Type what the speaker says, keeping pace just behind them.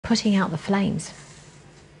putting out the flames.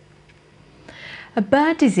 A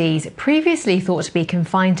bird disease previously thought to be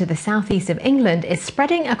confined to the southeast of England is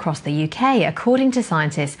spreading across the UK, according to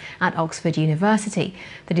scientists at Oxford University.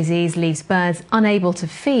 The disease leaves birds unable to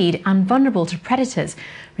feed and vulnerable to predators.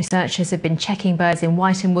 Researchers have been checking birds in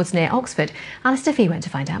Wytham woods near Oxford. Alistair Fee went to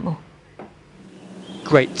find out more.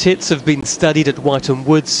 Great tits have been studied at Wytham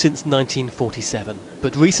woods since 1947,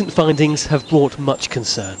 but recent findings have brought much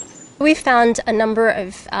concern. We've found a number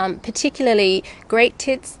of particularly great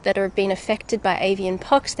tits that have been affected by avian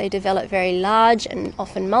pox. They develop very large and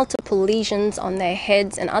often multiple lesions on their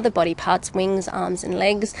heads and other body parts, wings, arms and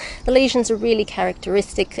legs. The lesions are really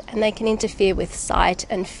characteristic and they can interfere with sight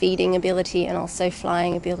and feeding ability and also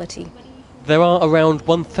flying ability. There are around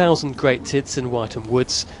 1,000 great tits in Wytham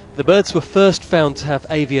woods. The birds were first found to have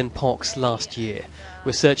avian pox last year.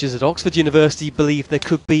 Researchers at Oxford University believe there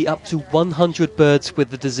could be up to 100 birds with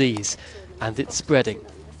the disease, and it's spreading.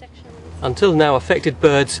 Until now, affected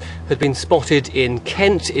birds had been spotted in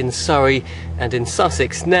Kent, in Surrey and in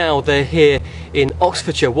Sussex. Now they're here in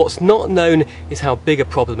Oxfordshire. What's not known is how big a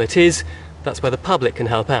problem it is. That's where the public can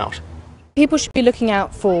help out. People should be looking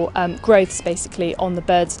out for growths basically on the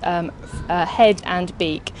bird's head and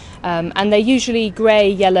beak, and they're usually grey,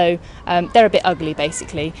 yellow. They're a bit ugly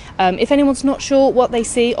basically. If anyone's not sure what they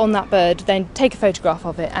see on that bird, then take a photograph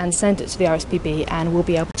of it and send it to the RSPB and we'll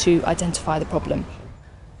be able to identify the problem.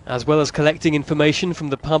 As well as collecting information from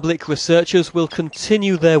the public, researchers will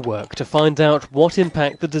continue their work to find out what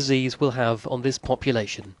impact the disease will have on this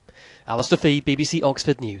population. Alistair Fee, BBC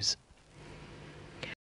Oxford News.